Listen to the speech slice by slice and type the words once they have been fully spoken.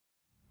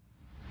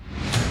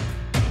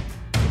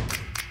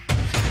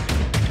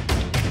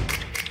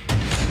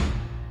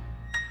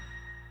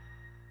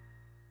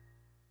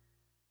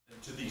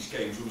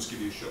games almost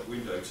give you a shop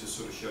window to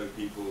sort of show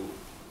people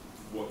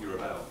what you're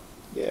about.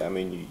 Yeah, I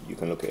mean, you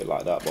can look at it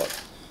like that,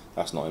 but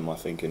that's not in my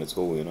thinking at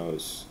all. You know,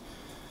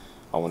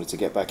 I wanted to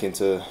get back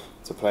into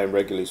playing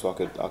regularly so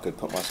I could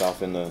put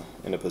myself in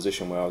a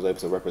position where I was able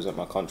to represent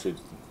my country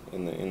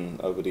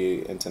over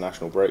the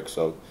international break.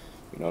 So,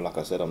 you know, like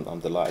I said, I'm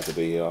delighted to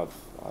be here.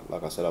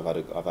 Like I said,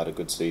 I've had a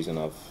good season.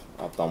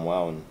 I've done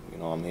well, and you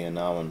know, I'm here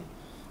now, and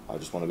I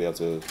just want to be able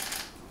to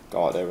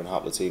go out there and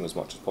help the team as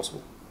much as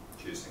possible.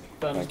 Cheers,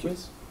 thank you. Thank you.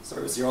 So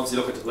you're obviously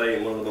looking to play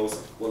in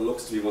what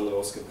looks to be one of the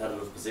most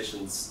competitive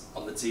positions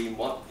on the team.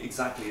 What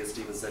exactly has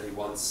Stephen said he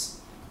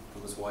wants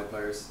from his wide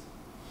players?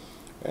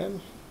 I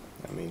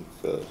mean,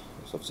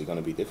 it's obviously going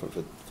to be different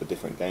for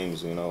different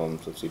games. You know, I'm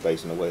obviously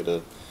based on the way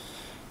the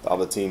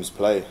other teams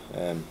play.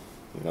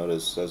 You know,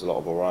 there's a lot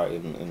of variety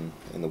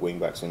in the wing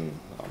backs, and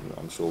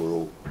I'm sure we're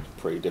all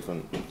pretty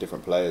different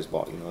players.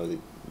 But you know,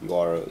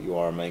 you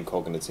are a main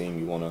cog in the team.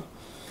 You want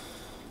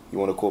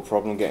to cause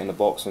problem, get in the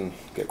box and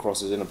get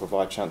crosses in and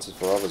provide chances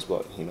for others.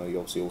 But you know, you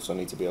obviously also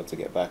need to be able to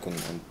get back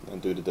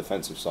and do the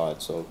defensive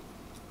side. So,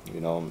 you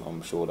know,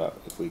 I'm sure that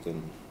if we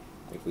can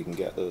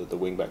get the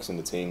wing backs in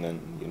the team,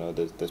 then you know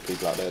there's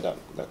people out there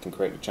that can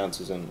create the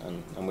chances,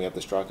 and we have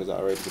the strikers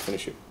that are able to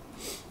finish it.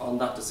 On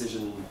that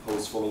decision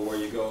post Fulham where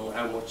you go,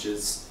 how much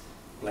is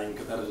playing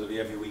competitively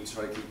every week to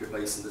try to keep your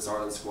place in this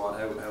Ireland squad?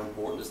 How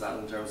important is that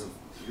in terms of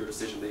your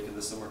decision making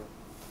this summer?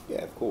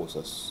 Yeah, of course,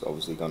 that's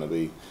obviously going to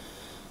be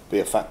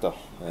a factor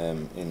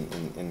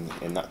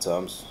in that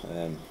terms.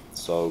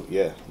 So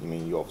yeah, I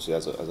mean, you obviously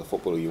as a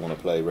footballer you want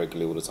to play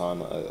regularly all the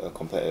time at a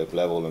competitive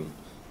level, and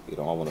you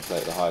know, I want to play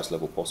at the highest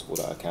level possible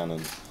that I can,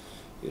 and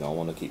you know, I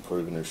want to keep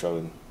proving and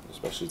showing,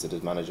 especially to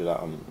this manager, that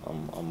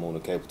I'm more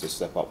than capable to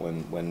step up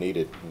when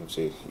needed.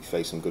 Obviously, you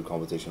face some good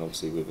competition,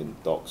 obviously within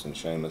Docs and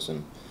Seamus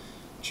and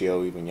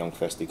Chio, even young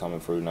Festi coming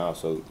through now.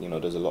 So you know,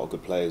 there's a lot of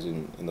good players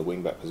in the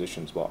wing back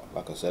positions. But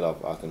like I said,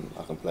 I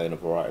can play in a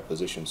variety of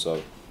positions,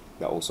 so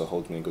that also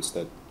holds me in good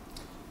stead.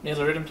 Neil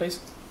O'Riordan, please.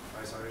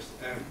 Hi, Cyrus.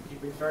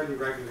 You've been fairly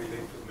regularly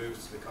linked with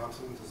moves to the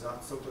continent. Is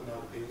that something that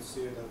appeals to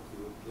you, that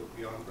you would look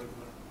beyond Britain?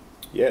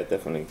 Yeah,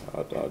 definitely.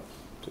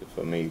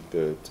 For me,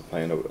 to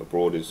playing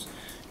abroad is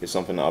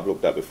something that I've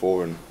looked at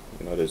before, and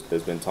you know,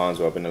 there's been times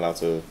where I've been allowed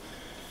to.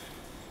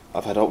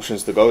 I've had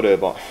options to go there,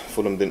 but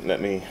Fulham didn't let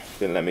me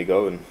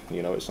go, and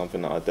you know, it's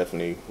something that I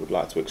definitely would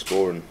like to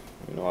explore. And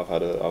you know, I've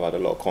had a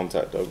lot of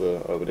contact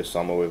over this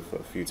summer with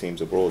a few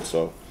teams abroad,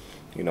 so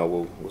you know,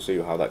 we'll see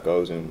how that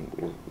goes.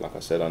 And like I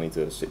said, I need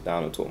to sit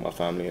down and talk to my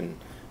family and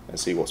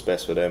see what's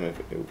best for them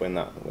when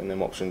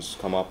them options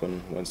come up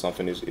and when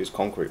something is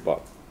concrete.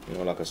 But you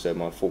know, like I said,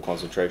 my full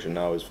concentration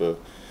now is for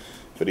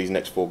these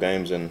next 4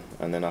 games, and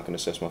then I can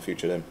assess my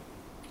future then.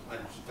 And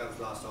that was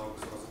last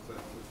August, was it, the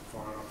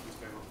foreign options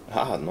came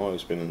up? No,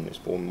 it's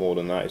been more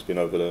than that. It's been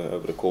over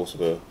the course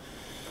of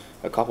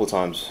a couple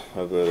times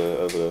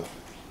over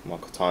my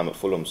time at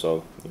Fulham.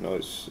 So you know,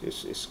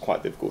 it's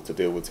quite difficult to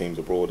deal with teams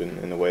abroad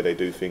in the way they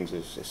do things.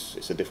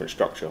 It's a different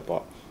structure,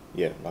 but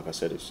yeah, like I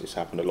said, it's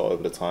happened a lot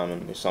over the time,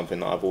 and it's something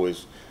that I've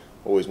always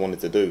wanted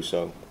to do.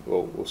 So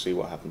we'll see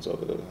what happens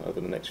over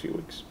the next few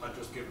weeks. And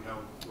just given how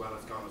well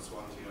it's gone at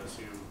Swansea, I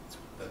assume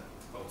that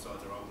both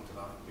sides are open to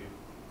that being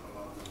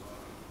prolonged.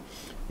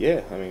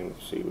 Yeah, I mean,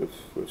 see,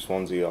 with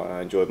Swansea,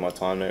 I enjoyed my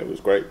time there. It was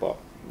great, but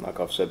like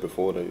I've said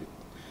before,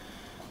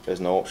 there's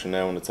no option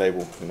there on the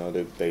table. You know,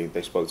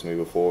 they spoke to me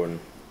before, and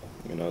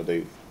you know,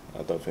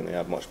 I don't think they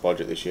have much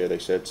budget this year. They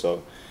said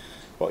so,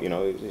 but you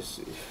know,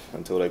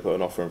 until they put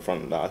an offer in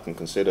front that I can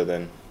consider,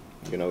 then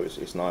you know,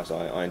 it's nice.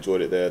 I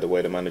enjoyed it there, the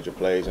way the manager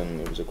plays,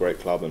 and it was a great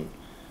club, and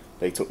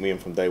they took me in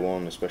from day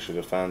one. Especially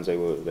the fans, they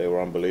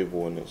were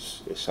unbelievable, and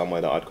it's somewhere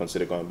that I'd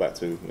consider going back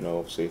to. You know,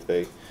 obviously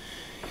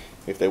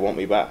if they want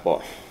me back,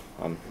 but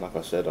like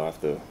I said, I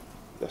have to.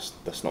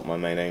 That's not my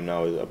main aim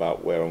now. Is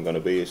about where I'm going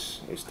to be.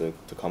 Is to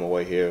come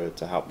away here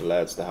to help the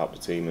lads, to help the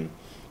team, and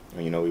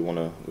you know, we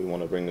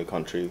want to bring the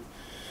country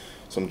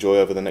some joy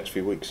over the next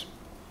few weeks.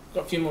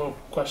 Got a few more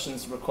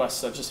questions, requests,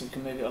 so just if we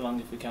can move it along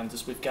if we can,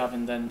 just with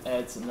Gavin, then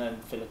Ed, and then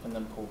Philip, and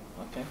then Paul.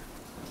 Okay.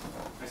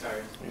 Hi,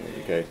 sorry.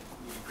 Yeah, okay.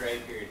 You had a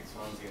great period at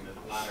Swansea in the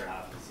latter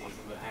half of the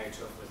season, but how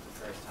tough was the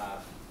first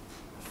half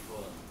at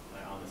Fulham,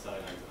 like on the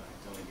sidelines?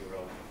 I don't think you were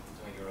over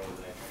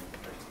there trying to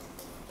first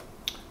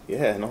time.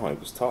 Yeah, no, it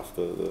was tough.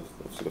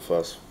 Obviously the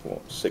first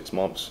 6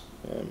 months,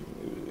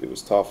 it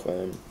was tough.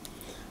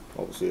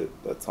 Obviously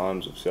at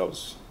times, obviously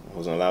I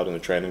wasn't allowed in the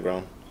training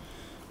ground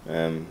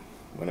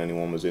when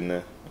anyone was in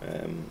there.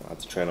 I had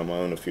to train on my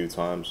own a few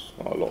times,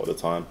 a lot of the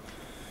time.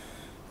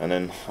 And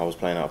then I was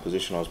playing out of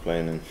position. I was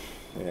playing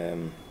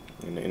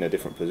in a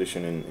different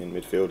position in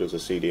midfield as a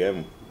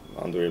CDM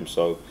under him.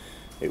 So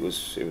it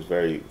was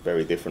very,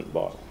 very different.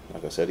 But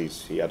like I said,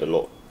 he had a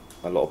lot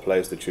of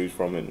players to choose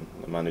from, and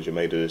the manager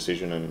made a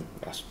decision, and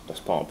that's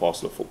part and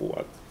parcel of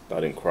football. I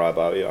didn't cry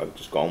about it. I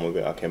just got on with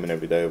it. I came in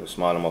every day with a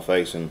smile on my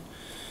face and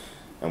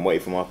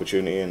waited for my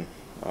opportunity, and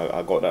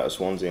I got that at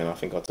Swansea, and I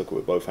think I took it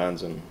with both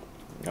hands, and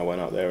I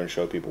went out there and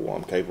showed people what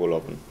I'm capable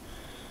of. And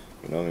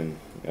you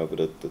know, over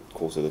the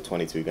course of the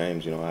 22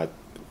 games, you know, I had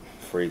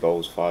 3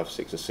 goals, 5,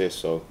 6 assists.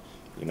 So,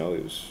 you know,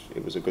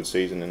 it was a good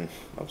season, and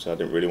obviously I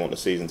didn't really want the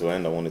season to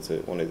end. I wanted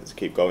it to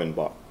keep going,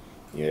 but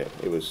yeah,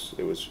 it was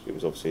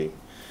obviously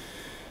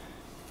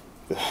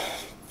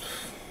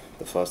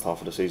the first half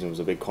of the season was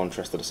a big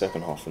contrast to the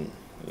second half, and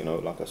you know,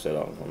 like I said,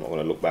 I'm not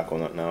going to look back on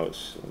that now.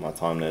 It's my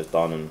time there is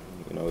done, and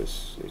you know,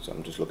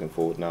 I'm just looking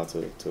forward now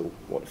to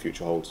what the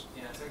future holds.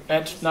 Yeah, so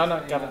Ed, no,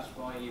 Gavin. that's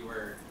why you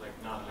were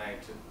like not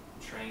allowed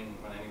to train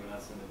when anyone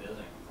else in the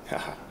building.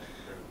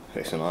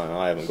 Listen,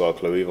 I haven't got a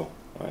clue either.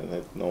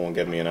 No one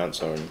gave me an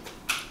answer, and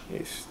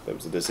that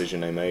was a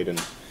decision they made, and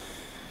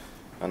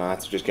I had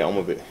to just get on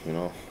with it. You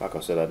know, like I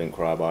said, I didn't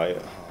cry about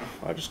it.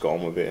 I just got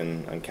on with it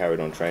and carried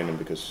on training,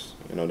 because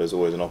you know there's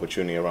always an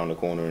opportunity around the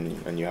corner,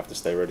 and you have to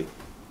stay ready.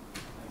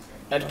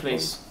 Ed,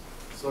 please.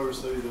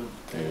 Cyrus, how are you doing?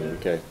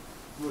 Okay.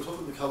 We were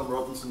talking to Callum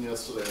Robinson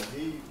yesterday, and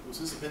he was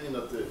his opinion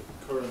that the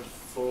current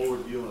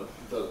forward unit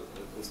that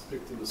is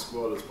picked in the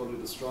squad is probably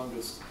the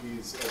strongest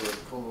he's ever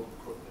come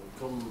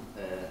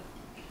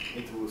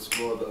into a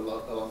squad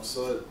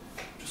alongside.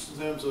 Just in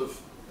terms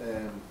of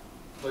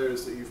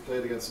players that you've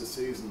played against this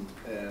season,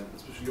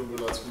 especially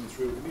younger lads coming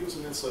through, can you give us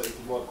an insight into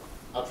what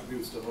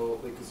attributes to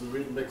hold? Like, is there a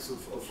real mix of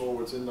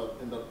forwards in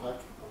that pack?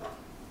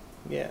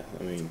 Yeah,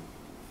 I mean,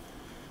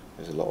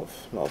 there's a lot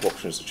of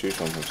options to choose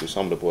from. Obviously,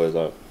 some of the boys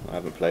I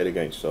haven't played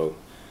against, so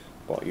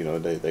but you know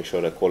they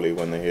show their quality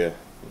when they're here.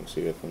 You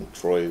see,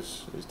 Troy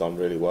has done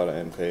really well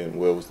at MK, and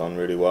Will's done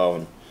really well,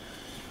 and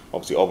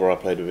obviously Oliver I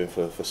played with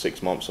him for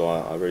 6 months, so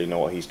I really know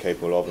what he's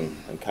capable of,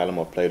 and Callum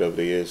I've played over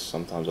the years.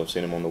 Sometimes I've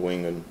seen him on the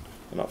wing and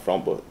up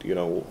front, but you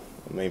know,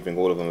 the main thing,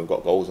 all of them have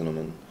got goals in them,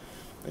 and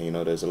you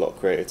know there's a lot of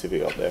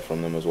creativity up there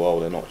from them as well.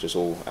 They're not just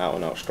all out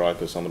and out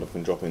strikers. Some of them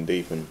can drop in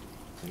deep, and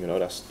you know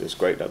it's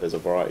great that there's a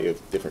variety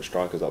of different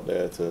strikers up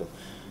there to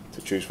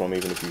choose from.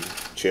 Even if you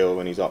chill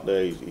when he's up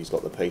there, he's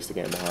got the pace to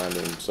get in behind,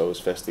 and so is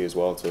Festi as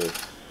well to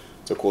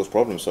cause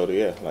problems. So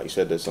yeah, like you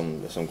said, there's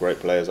some great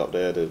players up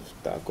there that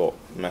have got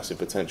massive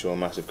potential and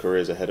massive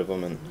careers ahead of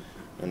them, and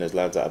there's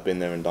lads that have been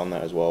there and done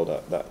that as well,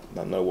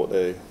 that know what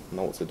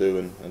to do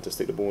and to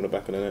stick the ball in the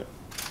back of the net.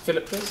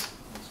 Philip, please.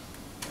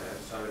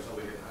 Sorry,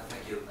 over here.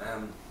 Thank you.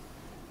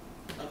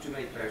 Not too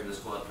many players in the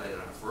squad played in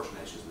our first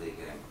Nations League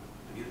game.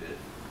 You did.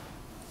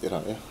 Did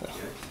I? Yeah.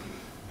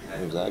 Yeah.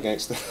 Who was that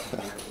against?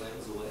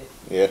 Wales away.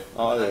 Yeah.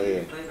 Oh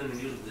yeah. You played in an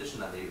unusual position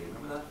that evening.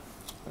 Remember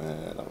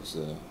that? That was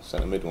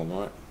centre mid one,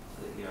 right?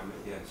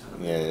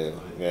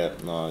 Yeah.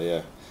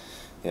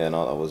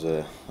 No,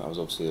 that was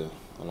obviously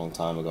a long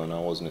time ago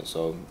now, wasn't it?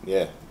 So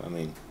yeah, I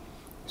mean,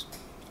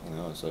 you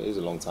know, so it is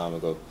a long time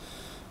ago,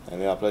 and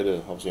yeah, I played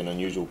obviously an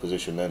unusual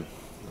position then.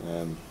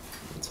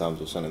 In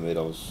terms of centre mid,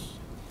 I was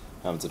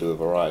having to do a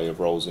variety of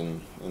roles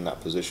in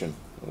that position.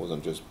 It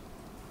wasn't just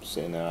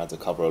sitting there. I had to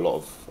cover a lot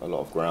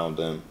of ground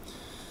and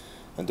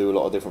do a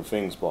lot of different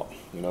things. But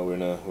you know,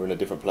 we're in a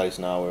different place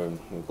now.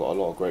 We've got a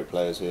lot of great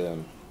players here,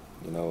 and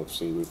you know,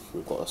 obviously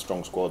we've got a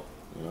strong squad.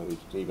 You know,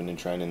 even in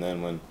training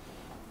then, when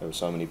there were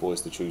so many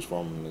boys to choose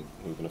from,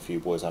 even a few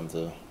boys having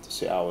to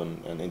sit out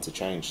and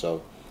interchange.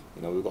 So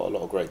you know, we've got a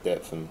lot of great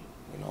depth, and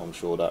you know, I'm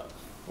sure that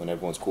when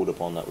everyone's called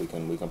upon, that we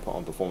can put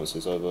on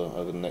performances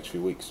over the next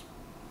few weeks.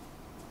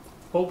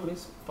 Paul,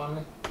 please,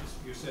 finally.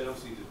 You said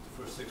obviously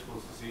the first 6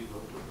 months of the season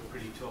were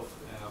pretty tough.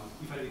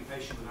 You've had to be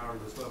patient with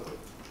Aaron as well, but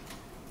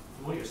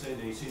from what you're saying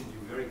there, you seem to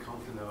be very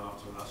confident now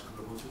after the last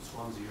couple of months with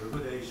Swansea. You're a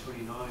good age,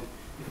 29.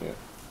 Yeah.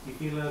 You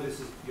feel now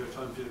this is your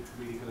time to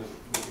really kind of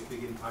make a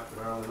big impact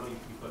with Aaron? I know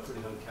you've got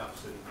 29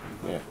 caps, so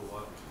you've been for a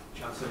while.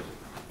 Chance to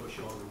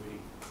push on and really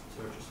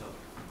search yourself.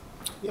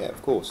 Yeah,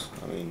 of course.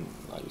 I mean,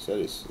 like you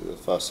said, the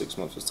first 6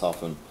 months was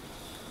tough, and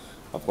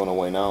I've gone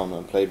away now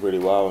and played really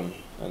well,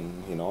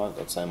 and you know,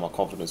 I'd say my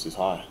confidence is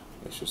high.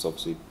 It's just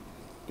obviously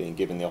being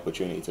given the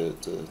opportunity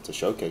to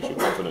showcase your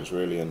confidence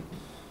really, and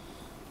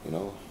you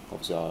know,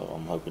 obviously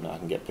I'm hoping that I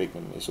can get picked,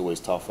 and it's always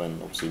tough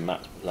when obviously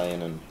Matt's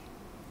playing, and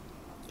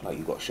like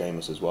you've got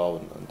Seamus as well,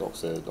 and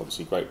Doc's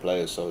obviously great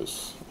players, so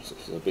it's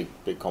a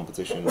big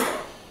competition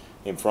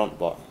in front.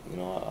 But you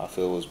know, I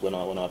feel as when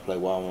I play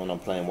well, when I'm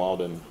playing well,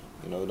 then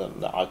you know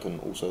that I can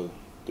also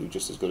do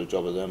just as good a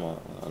job as them.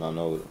 And I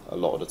know a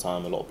lot of the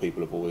time, a lot of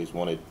people have always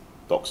wanted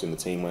Docs in the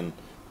team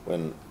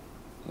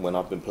when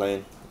I've been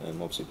playing,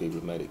 and obviously people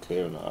have made it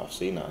clear, and I've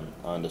seen that, and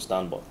I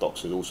understand. But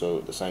Docs is also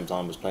at the same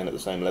time was playing at the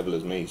same level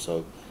as me,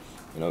 so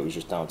you know, it was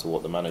just down to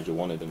what the manager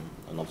wanted, and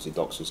obviously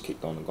Docs has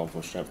kicked on and gone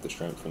from strength to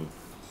strength, and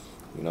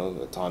you know,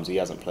 at times he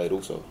hasn't played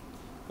also,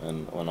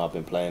 and when I've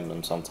been playing,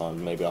 and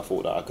sometimes maybe I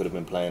thought that I could have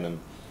been playing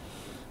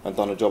and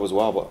done a job as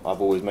well, but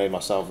I've always made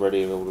myself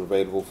ready and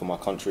available for my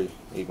country,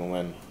 even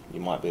when you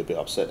might be a bit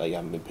upset that you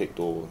haven't been picked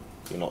or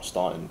you're not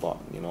starting. But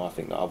you know, I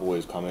think that I've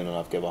always come in and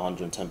I've given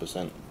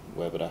 110%,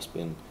 wherever that's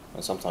been.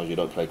 And sometimes you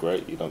don't play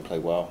great, you don't play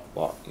well,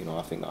 but you know,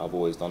 I think that I've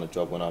always done a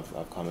job when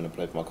I've come in and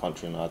played for my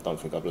country, and I don't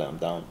think I've let them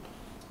down.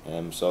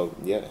 So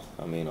yeah,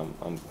 I mean,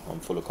 I'm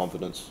full of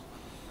confidence.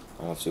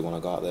 I obviously want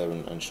to go out there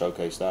and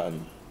showcase that,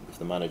 and if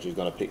the manager's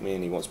going to pick me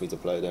and he wants me to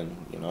play, then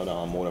you know that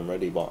I'm more than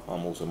ready. But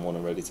I'm also more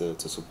than ready to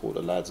support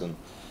the lads and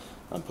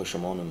push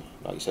them on. And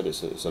like you said,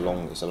 it's a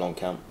long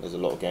camp. There's a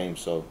lot of games,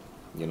 so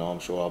I'm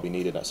sure I'll be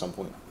needed at some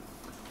point.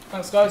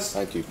 Thanks, guys.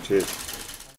 Thank you. Cheers.